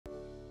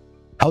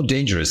How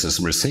dangerous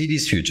is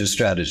Mercedes' future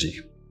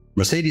strategy?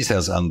 Mercedes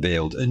has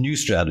unveiled a new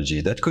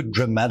strategy that could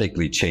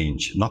dramatically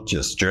change not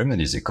just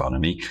Germany's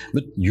economy,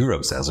 but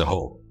Europe's as a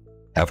whole.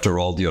 After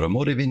all, the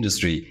automotive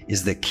industry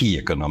is the key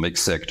economic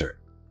sector.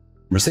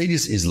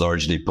 Mercedes is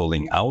largely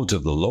pulling out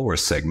of the lower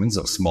segments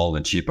of small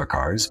and cheaper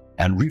cars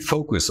and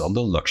refocus on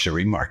the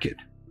luxury market.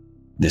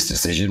 This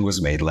decision was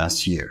made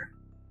last year.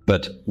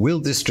 But will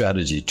this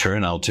strategy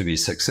turn out to be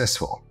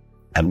successful?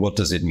 And what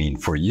does it mean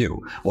for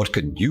you? What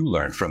can you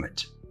learn from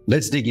it?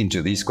 Let's dig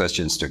into these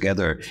questions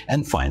together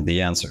and find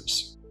the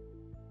answers.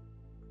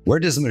 Where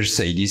does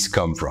Mercedes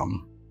come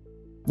from?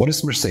 What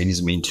does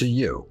Mercedes mean to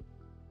you?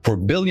 For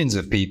billions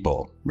of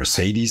people,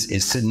 Mercedes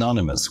is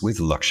synonymous with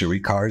luxury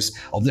cars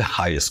of the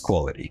highest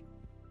quality.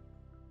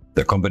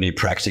 The company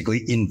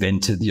practically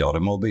invented the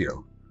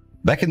automobile.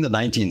 Back in the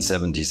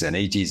 1970s and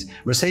 80s,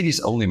 Mercedes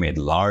only made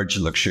large,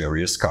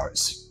 luxurious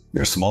cars.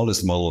 Their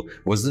smallest model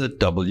was the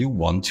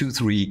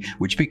W123,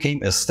 which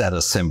became a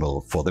status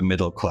symbol for the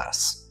middle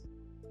class.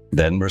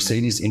 Then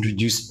Mercedes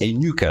introduced a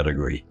new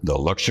category, the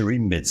luxury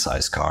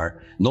mid-size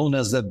car, known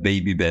as the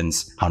Baby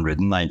Benz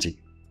 190,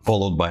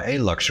 followed by a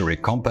luxury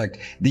compact,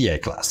 the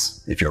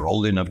A-Class. If you're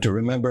old enough to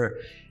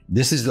remember,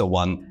 this is the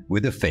one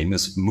with the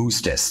famous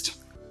moose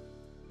test.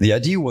 The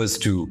idea was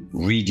to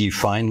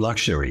redefine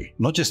luxury,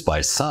 not just by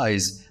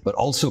size, but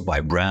also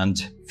by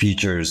brand,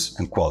 features,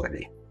 and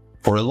quality.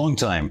 For a long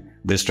time,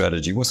 this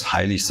strategy was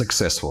highly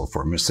successful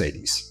for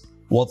Mercedes.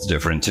 What's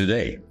different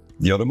today?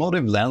 The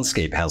automotive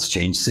landscape has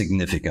changed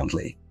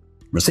significantly.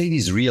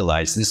 Mercedes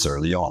realized this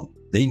early on.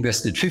 They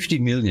invested $50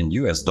 million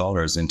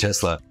in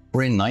Tesla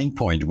for a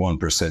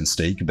 9.1%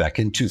 stake back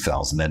in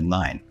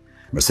 2009.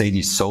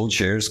 Mercedes sold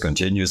shares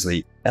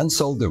continuously and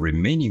sold the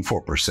remaining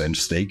 4%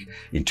 stake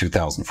in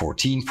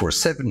 2014 for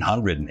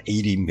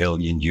 $780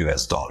 million,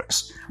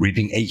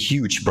 reaping a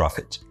huge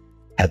profit.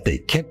 Had they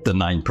kept the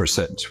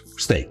 9%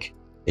 stake,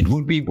 it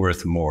would be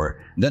worth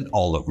more than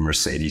all of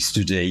Mercedes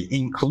today,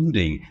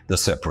 including the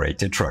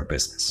separated truck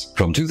business.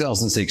 From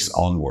 2006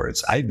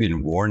 onwards, I've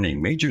been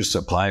warning major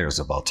suppliers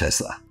about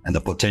Tesla and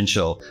the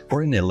potential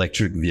for an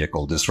electric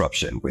vehicle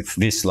disruption with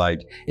this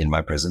slide in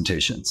my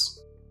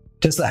presentations.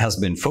 Tesla has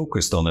been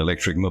focused on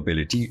electric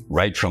mobility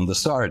right from the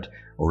start,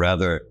 or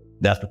rather,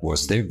 that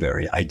was their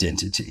very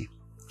identity.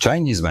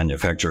 Chinese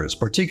manufacturers,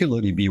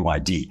 particularly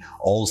BYD,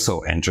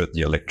 also entered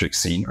the electric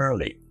scene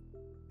early.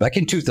 Back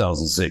in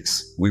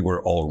 2006, we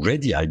were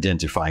already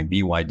identifying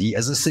BYD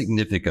as a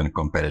significant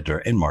competitor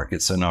in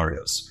market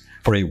scenarios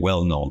for a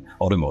well-known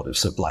automotive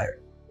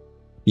supplier.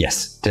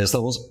 Yes, Tesla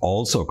was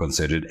also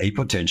considered a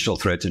potential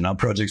threat in our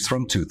projects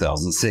from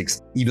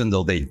 2006, even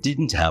though they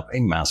didn't have a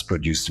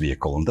mass-produced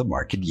vehicle on the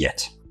market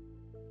yet.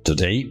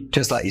 Today,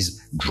 Tesla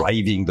is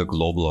driving the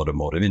global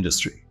automotive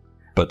industry.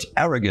 But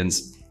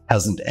arrogance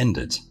hasn't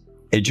ended.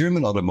 A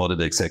German automotive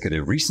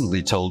executive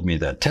recently told me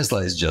that Tesla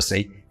is just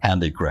a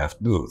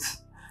handicraft booth.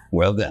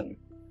 Well then,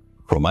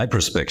 from my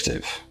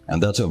perspective,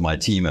 and that of my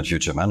team at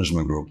Future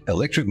Management Group,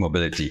 electric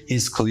mobility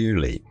is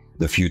clearly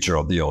the future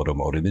of the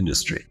automotive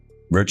industry.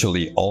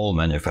 Virtually all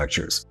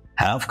manufacturers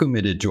have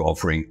committed to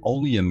offering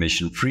only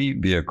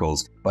emission-free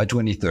vehicles by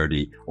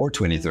 2030 or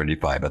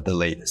 2035 at the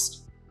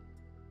latest.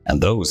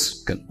 And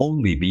those can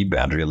only be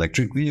battery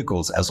electric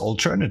vehicles, as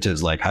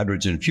alternatives like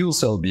hydrogen fuel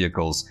cell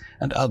vehicles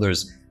and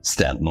others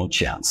stand no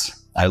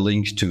chance. I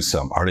linked to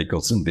some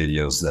articles and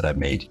videos that I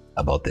made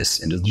about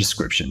this in the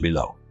description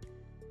below.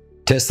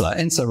 Tesla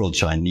and several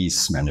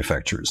Chinese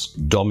manufacturers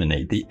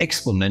dominate the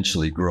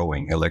exponentially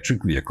growing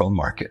electric vehicle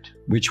market,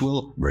 which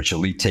will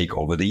virtually take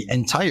over the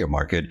entire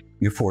market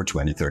before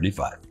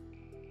 2035.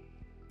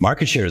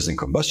 Market shares in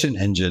combustion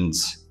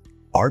engines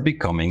are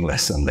becoming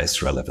less and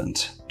less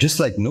relevant. Just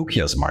like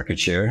Nokia's market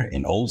share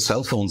in old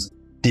cell phones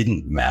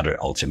didn't matter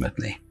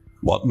ultimately.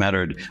 What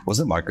mattered was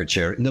the market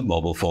share in the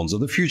mobile phones of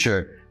the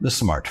future, the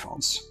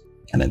smartphones.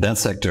 And in that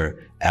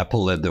sector,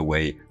 Apple led the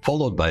way,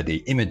 followed by the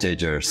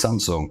imitator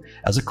Samsung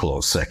as a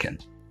close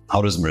second.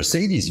 How does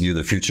Mercedes view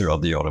the future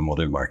of the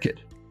automotive market?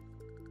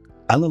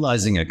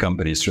 Analyzing a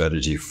company's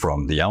strategy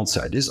from the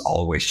outside is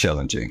always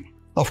challenging.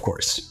 Of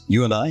course,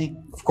 you and I,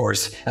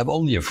 have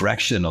only a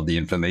fraction of the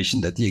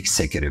information that the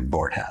executive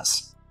board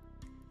has.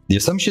 The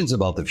assumptions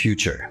about the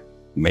future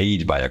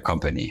made by a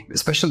company,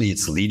 especially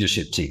its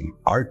leadership team,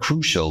 are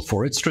crucial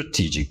for its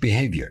strategic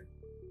behavior.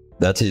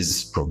 That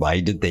is,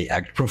 provided they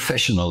act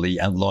professionally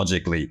and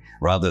logically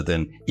rather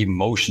than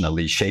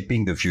emotionally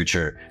shaping the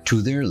future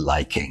to their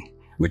liking,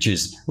 which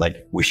is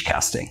like wish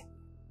casting.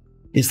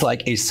 It's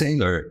like a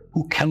sailor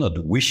who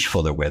cannot wish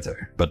for the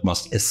weather, but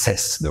must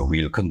assess the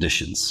real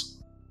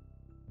conditions.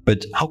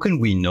 But how can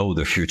we know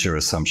the future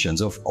assumptions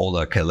of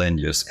Ola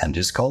Källenius and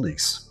his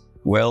colleagues?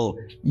 Well,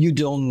 you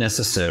don't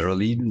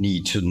necessarily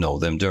need to know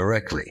them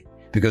directly,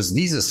 because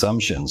these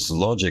assumptions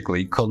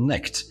logically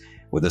connect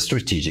with the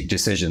strategic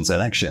decisions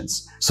and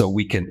actions. So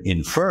we can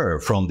infer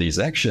from these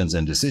actions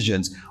and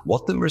decisions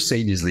what the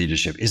Mercedes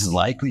leadership is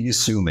likely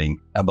assuming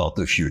about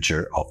the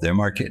future of their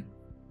market.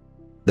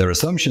 Their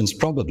assumptions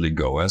probably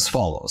go as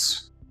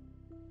follows.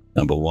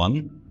 Number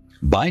one,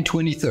 By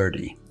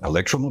 2030,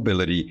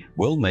 electromobility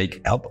will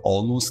make up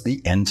almost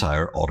the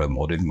entire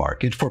automotive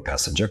market for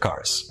passenger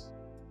cars.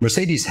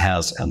 Mercedes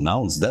has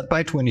announced that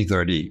by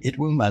 2030, it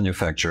will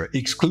manufacture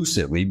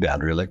exclusively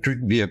battery electric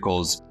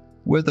vehicles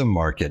where the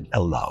market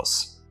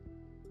allows.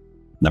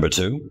 Number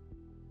 2.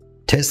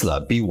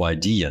 Tesla,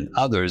 BYD, and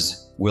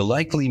others will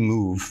likely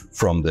move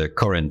from the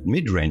current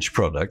mid-range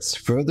products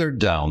further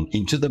down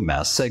into the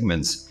mass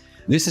segments.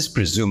 This is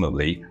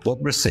presumably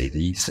what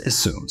Mercedes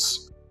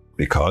assumes,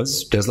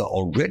 because Tesla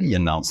already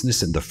announced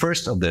this in the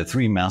first of their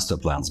 3 master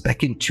plans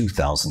back in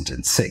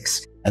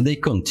 2006, and they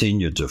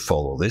continue to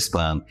follow this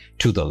plan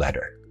to the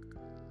letter.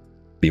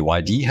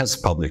 BYD has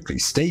publicly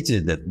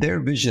stated that their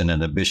vision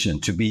and ambition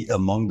to be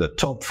among the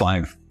top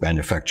 5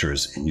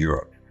 manufacturers in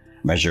Europe,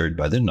 measured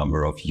by the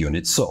number of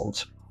units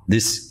sold.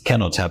 This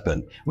cannot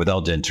happen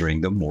without entering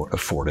the more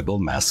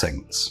affordable mass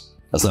segments.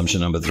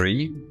 Assumption number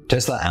 3,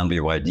 Tesla and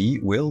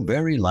BYD will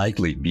very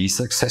likely be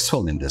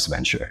successful in this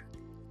venture.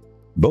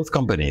 Both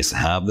companies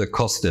have the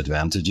cost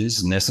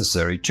advantages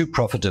necessary to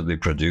profitably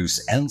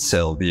produce and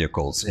sell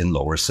vehicles in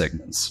lower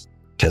segments.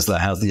 Tesla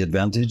has the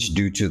advantage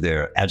due to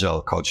their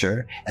agile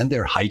culture and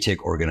their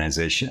high-tech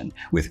organization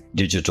with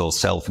digital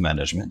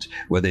self-management,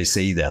 where they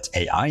say that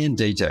AI and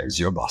data is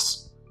your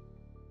boss.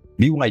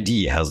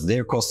 BYD has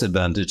their cost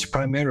advantage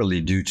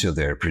primarily due to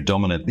their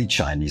predominantly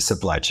Chinese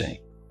supply chain.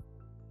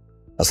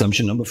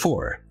 Assumption number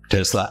 4.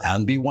 Tesla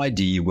and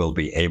BYD will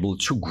be able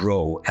to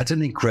grow at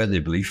an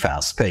incredibly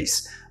fast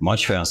pace,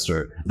 much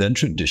faster than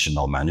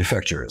traditional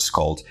manufacturers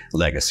called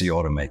legacy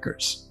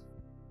automakers.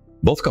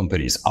 Both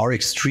companies are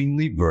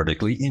extremely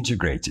vertically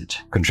integrated,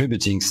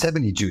 contributing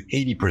 70 to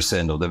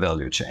 80% of the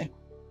value chain.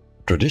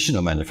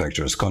 Traditional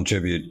manufacturers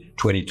contribute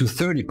 20 to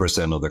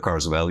 30% of the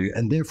car's value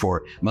and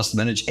therefore must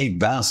manage a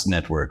vast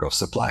network of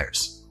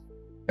suppliers.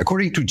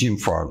 According to Jim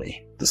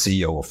Farley, the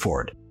CEO of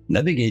Ford,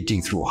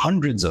 navigating through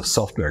hundreds of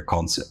software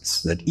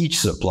concepts that each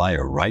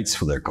supplier writes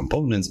for their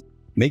components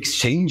makes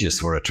changes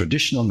for a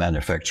traditional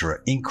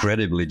manufacturer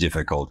incredibly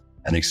difficult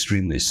and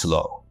extremely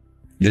slow.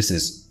 This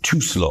is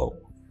too slow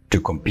to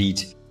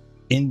compete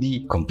in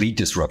the complete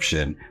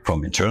disruption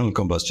from internal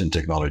combustion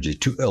technology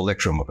to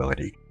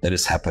electromobility that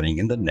is happening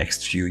in the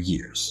next few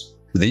years.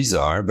 These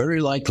are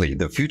very likely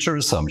the future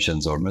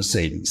assumptions of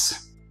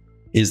Mercedes.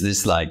 Is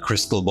this like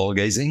crystal ball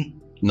gazing?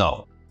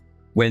 No.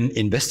 When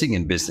investing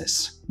in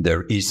business,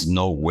 there is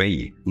no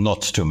way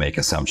not to make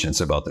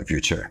assumptions about the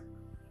future.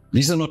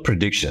 These are not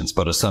predictions,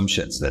 but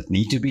assumptions that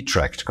need to be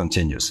tracked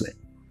continuously.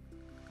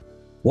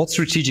 What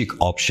strategic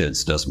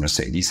options does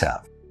Mercedes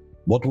have?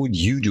 What would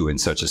you do in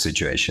such a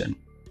situation?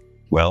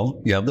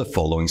 Well, you have the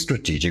following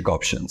strategic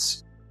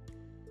options.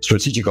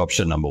 Strategic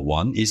option number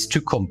 1 is to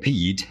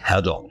compete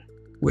head-on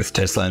with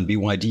Tesla and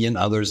BYD and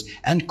others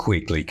and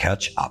quickly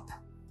catch up.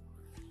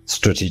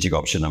 Strategic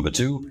option number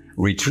 2,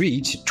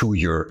 retreat to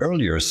your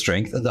earlier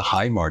strength in the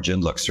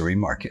high-margin luxury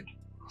market.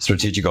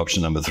 Strategic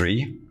option number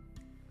 3,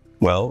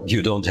 well,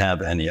 you don't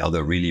have any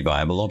other really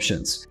viable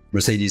options.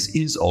 Mercedes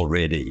is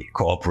already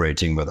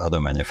cooperating with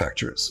other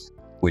manufacturers,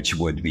 which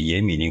would be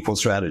a meaningful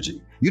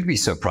strategy. You'd be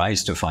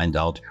surprised to find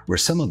out where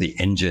some of the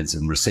engines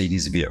in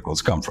Mercedes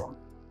vehicles come from.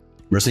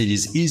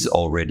 Mercedes is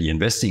already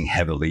investing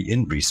heavily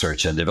in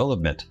research and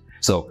development,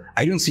 so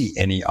I don't see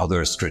any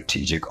other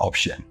strategic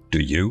option. Do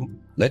you?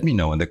 Let me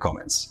know in the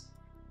comments.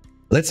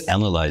 Let's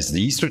analyze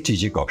these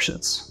strategic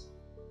options.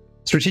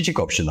 Strategic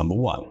option number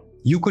 1.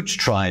 You could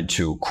try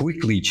to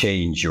quickly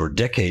change your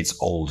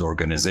decades-old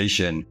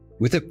organization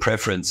with the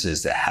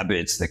preferences, the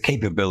habits, the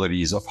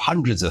capabilities of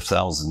hundreds of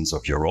thousands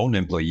of your own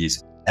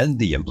employees and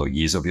the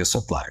employees of your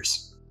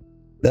suppliers.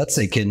 That's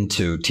akin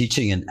to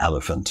teaching an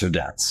elephant to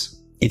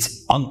dance.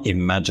 It's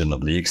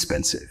unimaginably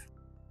expensive.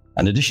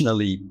 And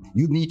additionally,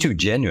 you need to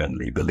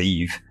genuinely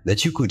believe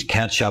that you could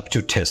catch up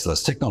to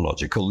Tesla's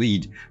technological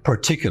lead,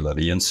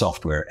 particularly in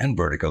software and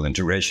vertical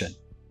integration.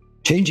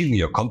 Changing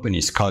your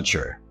company's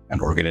culture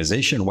and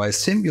organization while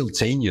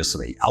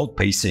simultaneously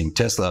outpacing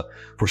Tesla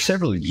for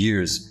several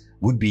years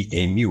would be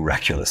a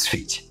miraculous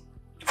feat.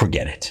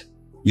 Forget it.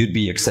 You'd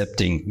be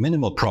accepting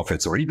minimal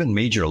profits or even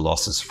major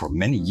losses for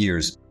many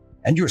years,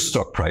 and your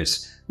stock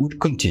price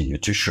would continue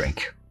to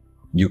shrink.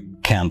 You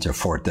can't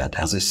afford that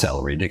as a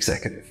salaried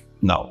executive.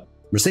 No,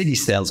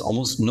 Mercedes stands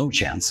almost no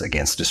chance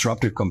against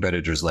disruptive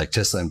competitors like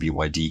Tesla and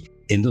BYD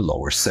in the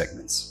lower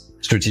segments.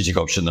 Strategic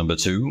option number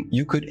 2,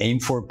 you could aim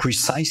for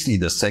precisely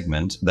the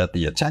segment that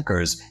the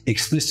attackers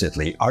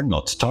explicitly are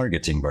not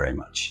targeting very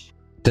much.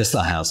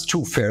 Tesla has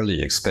 2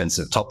 fairly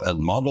expensive top-end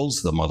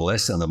models, the Model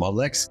S and the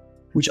Model X,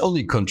 which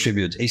only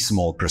contribute a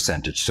small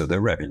percentage to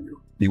their revenue.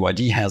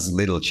 BYD has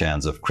little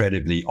chance of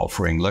credibly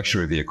offering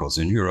luxury vehicles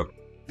in Europe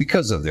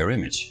because of their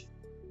image.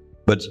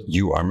 But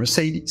you are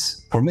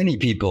Mercedes. For many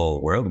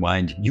people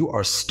worldwide, you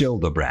are still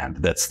the brand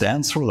that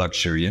stands for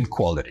luxury and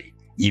quality,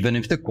 even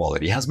if the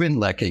quality has been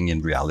lacking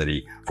in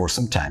reality for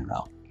some time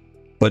now.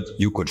 But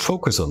you could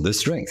focus on this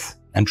strength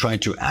and try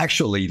to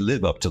actually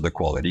live up to the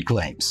quality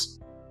claims.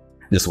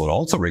 This would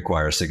also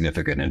require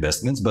significant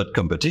investments, but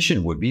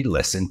competition would be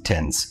less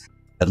intense.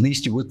 At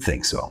least you would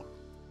think so.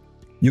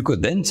 You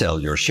could then tell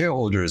your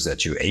shareholders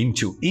that you aim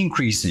to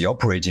increase the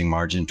operating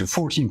margin to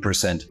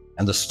 14%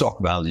 and the stock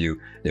value,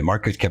 the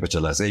market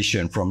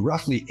capitalization, from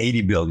roughly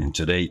 80 billion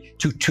today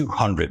to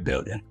 200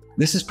 billion.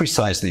 This is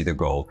precisely the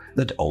goal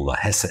that Ola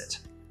has set.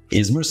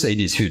 Is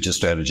Mercedes' future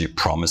strategy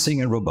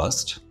promising and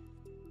robust?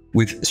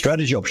 With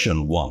strategy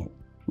option 1,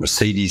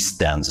 Mercedes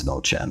stands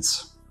no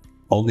chance.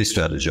 Only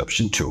strategy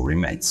option 2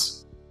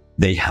 remains.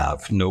 They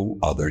have no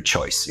other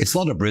choice. It's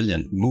not a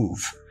brilliant move.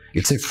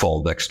 It's a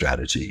fallback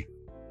strategy,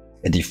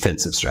 a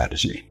defensive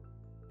strategy.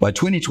 By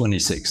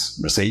 2026,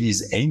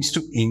 Mercedes aims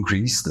to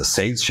increase the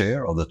sales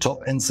share of the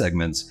top-end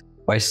segments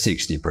by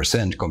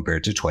 60%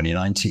 compared to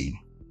 2019.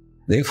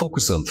 They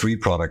focus on 3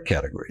 product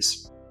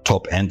categories: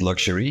 top-end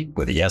luxury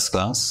with the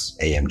S-Class,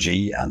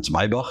 AMG and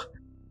Maybach,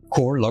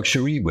 core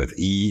luxury with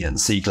E and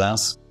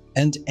C-Class,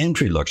 and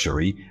entry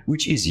luxury,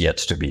 which is yet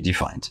to be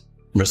defined.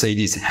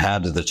 Mercedes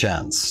had the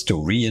chance to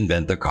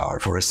reinvent the car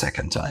for a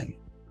second time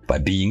by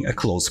being a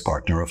close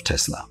partner of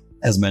Tesla.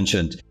 As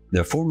mentioned,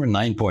 their former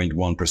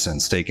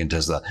 9.1% stake in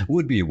Tesla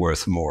would be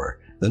worth more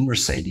than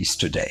Mercedes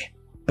today.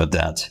 But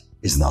that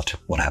is not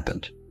what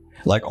happened.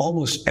 Like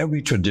almost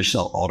every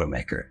traditional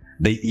automaker,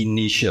 they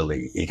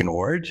initially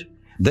ignored,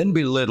 then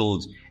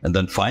belittled, and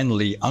then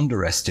finally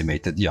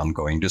underestimated the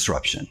ongoing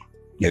disruption.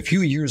 A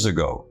few years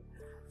ago,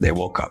 they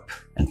woke up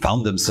and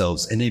found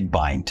themselves in a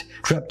bind,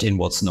 trapped in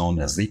what's known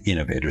as the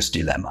innovator's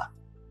dilemma.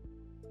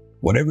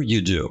 Whatever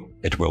you do,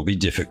 it will be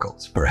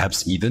difficult,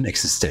 perhaps even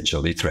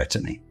existentially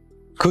threatening.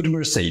 Could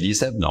Mercedes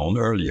have known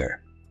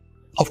earlier?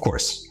 Of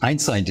course,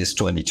 hindsight is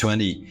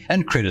 20/20,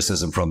 and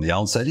criticism from the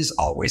outside is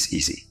always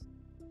easy.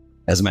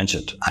 As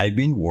mentioned, I've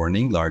been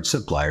warning large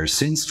suppliers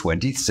since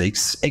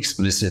 2026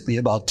 explicitly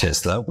about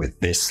Tesla with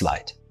this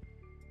slide.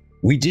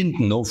 We didn't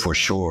know for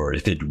sure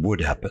if it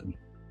would happen,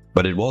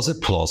 but it was a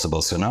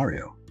plausible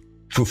scenario.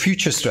 For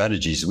future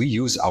strategies, we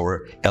use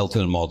our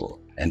Elton model,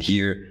 and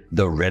here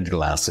the red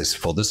glasses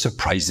for the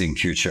surprising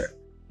future.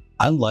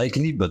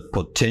 Unlikely but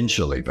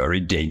potentially very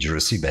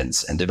dangerous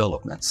events and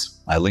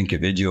developments. I'll link a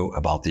video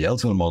about the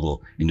Elton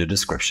model in the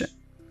description.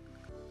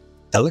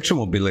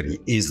 Electromobility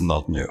is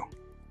not new.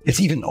 It's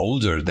even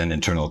older than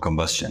internal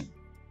combustion.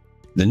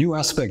 The new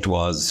aspect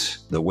was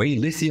the way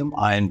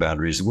lithium-ion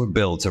batteries were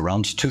built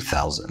around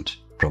 2000,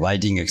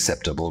 providing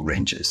acceptable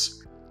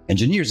ranges.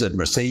 Engineers at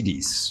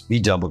Mercedes,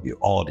 VW,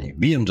 Audi,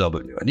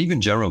 BMW, and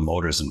even General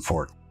Motors and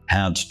Ford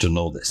had to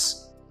know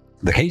this.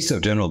 The case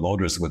of General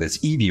Motors with its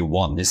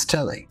EV1 is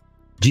telling.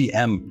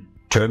 GM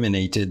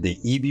terminated the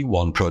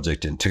EV1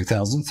 project in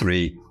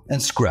 2003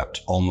 and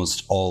scrapped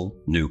almost all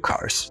new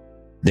cars.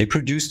 They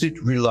produced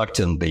it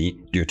reluctantly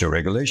due to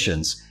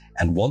regulations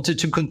and wanted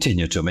to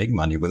continue to make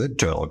money with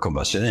internal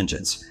combustion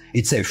engines.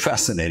 It's a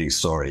fascinating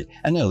story,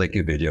 and I'll link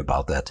a video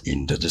about that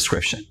in the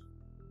description.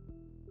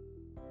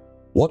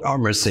 What are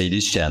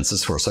Mercedes'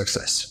 chances for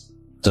success?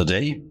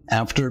 Today,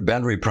 after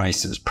battery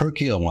prices per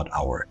kilowatt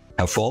hour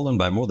have fallen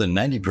by more than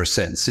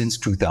 90% since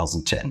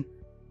 2010,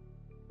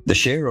 the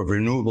share of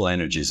renewable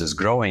energies is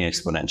growing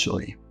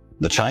exponentially.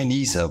 The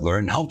Chinese have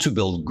learned how to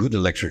build good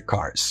electric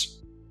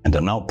cars and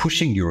are now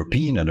pushing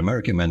European and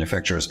American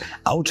manufacturers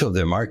out of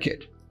their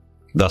market,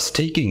 thus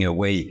taking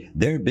away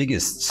their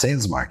biggest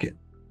sales market.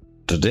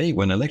 Today,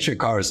 when electric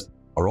cars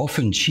are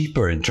often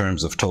cheaper in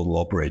terms of total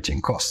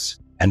operating costs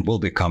and will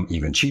become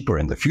even cheaper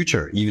in the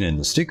future, even in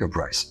the sticker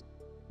price,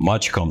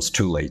 much comes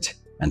too late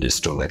and is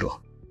too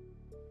little.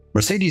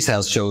 Mercedes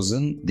has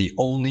chosen the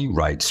only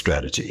right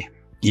strategy,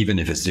 even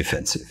if it's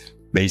defensive.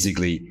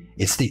 Basically,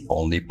 it's the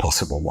only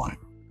possible one.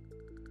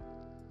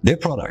 Their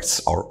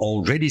products are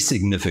already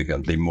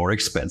significantly more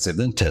expensive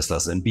than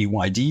Tesla's and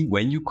BYD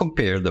when you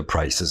compare the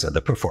prices and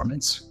the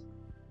performance.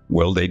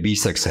 Will they be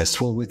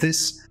successful with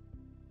this?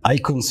 I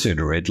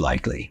consider it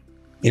likely.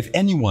 If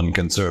anyone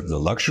can serve the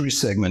luxury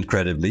segment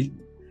credibly,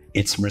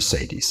 it's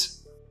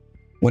Mercedes.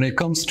 When it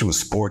comes to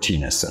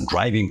sportiness and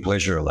driving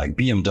pleasure like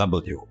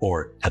BMW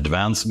or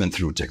advancement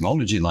through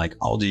technology like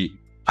Audi,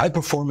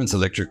 high-performance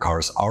electric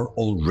cars are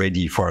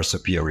already far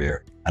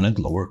superior and at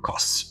lower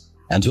costs.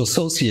 And to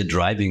associate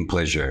driving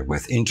pleasure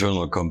with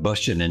internal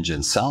combustion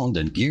engine sound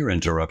and gear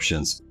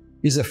interruptions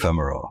is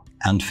ephemeral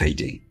and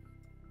fading.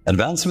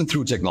 Advancement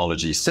through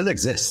technology still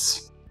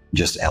exists,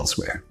 just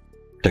elsewhere.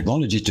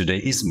 Technology today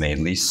is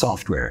mainly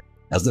software,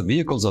 as the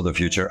vehicles of the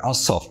future are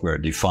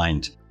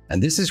software-defined,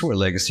 and this is where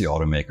legacy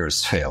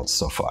automakers failed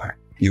so far.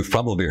 You've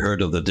probably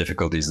heard of the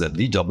difficulties that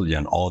VW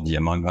and Audi,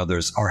 among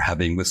others, are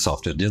having with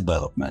software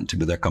development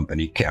with their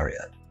company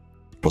CARIAD.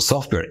 For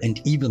software and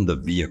even the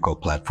vehicle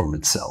platform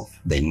itself,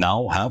 they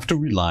now have to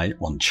rely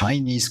on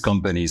Chinese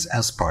companies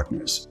as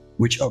partners,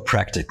 which are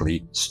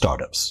practically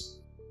startups.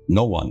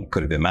 No one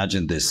could have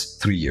imagined this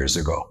 3 years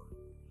ago.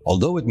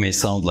 Although it may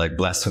sound like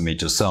blasphemy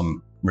to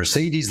some,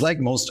 Mercedes, like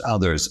most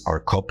others, are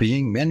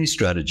copying many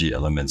strategy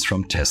elements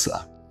from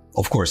Tesla.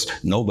 Of course,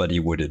 nobody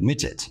would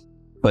admit it.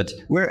 But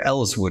where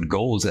else would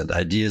goals and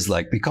ideas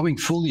like becoming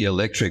fully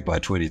electric by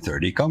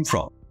 2030 come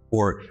from?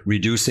 Or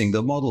reducing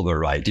the model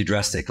variety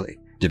drastically?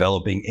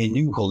 developing a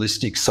new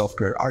holistic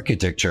software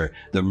architecture,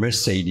 the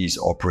Mercedes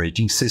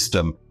operating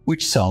system,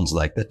 which sounds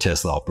like the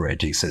Tesla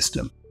operating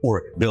system,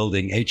 or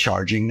building a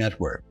charging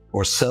network,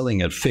 or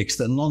selling at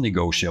fixed and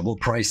non-negotiable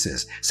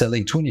prices,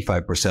 selling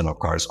 25% of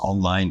cars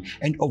online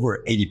and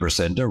over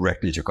 80%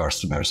 directly to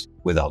customers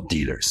without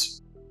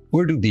dealers.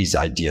 Where do these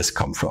ideas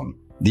come from?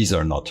 These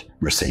are not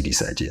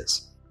Mercedes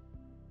ideas.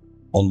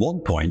 On one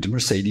point,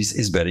 Mercedes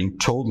is betting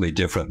totally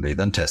differently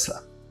than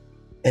Tesla.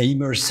 A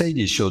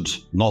Mercedes should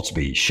not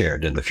be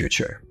shared in the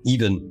future,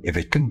 even if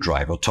it can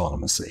drive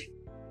autonomously.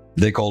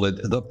 They call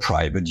it the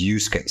private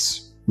use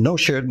case. No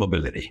shared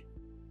mobility.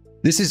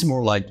 This is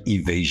more like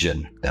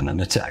evasion than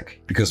an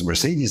attack, because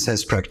Mercedes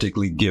has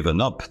practically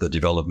given up the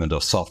development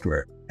of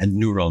software and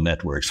neural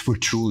networks for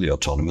truly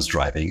autonomous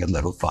driving at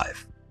level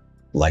 5.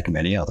 Like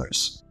many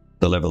others,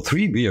 the level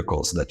 3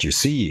 vehicles that you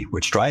see,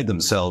 which drive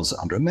themselves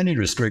under many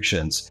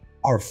restrictions,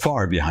 are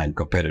far behind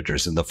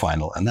competitors in the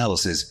final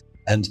analysis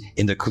and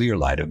in the clear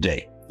light of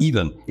day,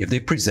 even if they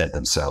present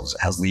themselves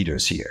as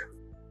leaders here.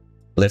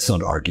 Let's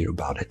not argue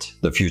about it.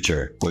 The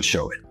future will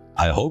show it.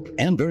 I hope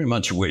and very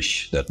much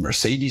wish that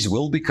Mercedes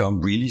will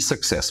become really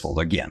successful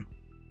again.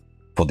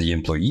 For the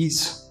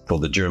employees, for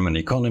the German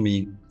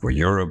economy, for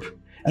Europe,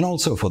 and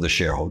also for the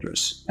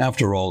shareholders.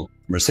 After all,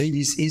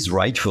 Mercedes is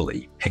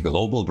rightfully a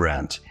global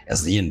brand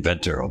as the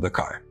inventor of the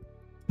car.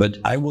 But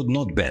I would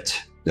not bet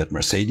that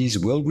Mercedes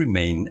will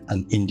remain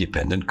an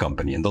independent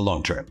company in the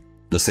long term.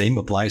 The same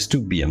applies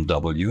to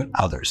BMW and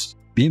others.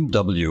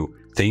 BMW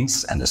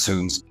thinks and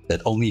assumes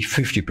that only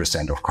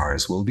 50% of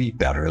cars will be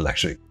battery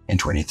electric in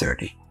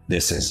 2030.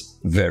 This is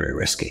very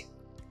risky.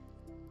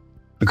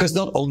 Because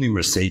not only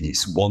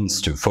Mercedes wants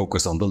to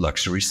focus on the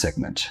luxury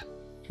segment.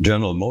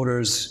 General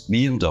Motors,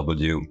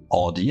 BMW,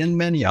 Audi, and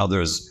many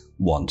others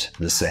want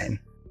the same.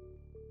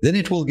 Then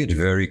it will get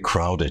very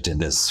crowded in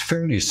this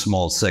fairly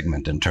small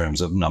segment in terms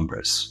of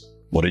numbers.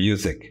 What do you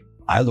think?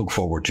 I look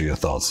forward to your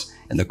thoughts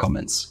in the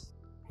comments.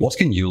 What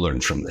can you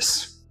learn from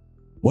this?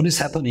 What is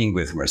happening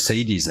with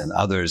Mercedes and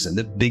others in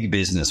the big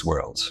business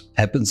world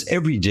happens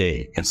every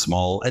day in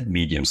small and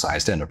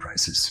medium-sized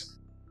enterprises.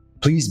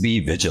 Please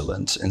be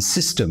vigilant and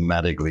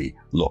systematically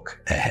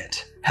look ahead.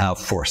 Have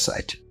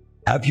foresight.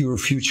 Have your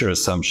future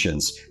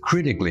assumptions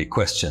critically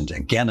questioned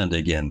again and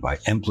again by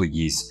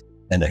employees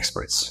and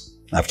experts.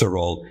 After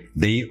all,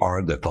 they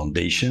are the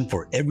foundation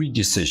for every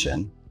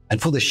decision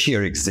and for the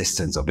sheer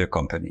existence of your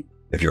company.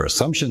 If your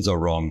assumptions are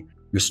wrong,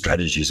 your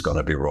strategy is going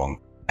to be wrong,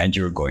 and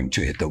you're going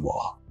to hit the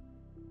wall.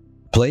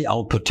 Play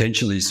out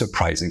potentially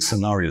surprising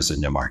scenarios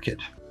in your market.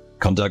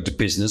 Conduct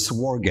business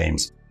war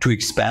games to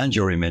expand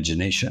your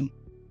imagination.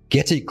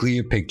 Get a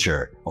clear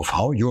picture of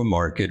how your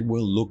market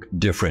will look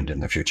different in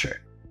the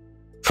future.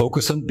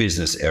 Focus on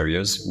business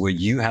areas where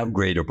you have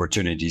great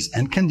opportunities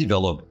and can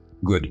develop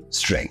good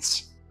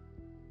strengths,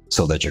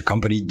 so that your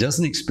company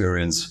doesn't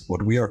experience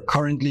what we are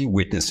currently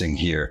witnessing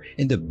here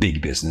in the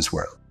big business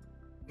world.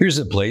 Here's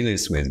a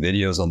playlist with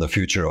videos on the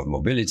future of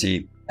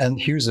mobility, and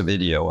here's a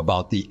video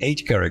about the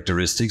 8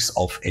 characteristics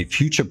of a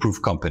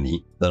future-proof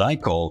company that I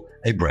call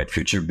a bright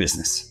future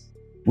business.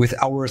 With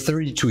our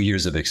 32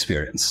 years of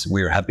experience,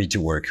 we are happy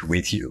to work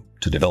with you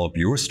to develop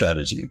your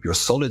strategy, your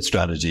solid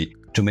strategy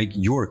to make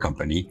your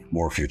company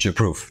more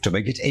future-proof, to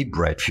make it a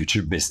bright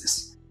future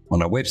business.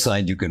 On our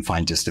website, you can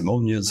find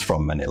testimonials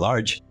from many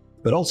large,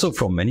 but also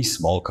from many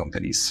small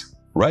companies.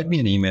 Write me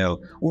an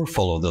email or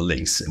follow the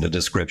links in the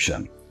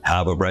description.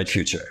 Have a bright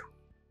future.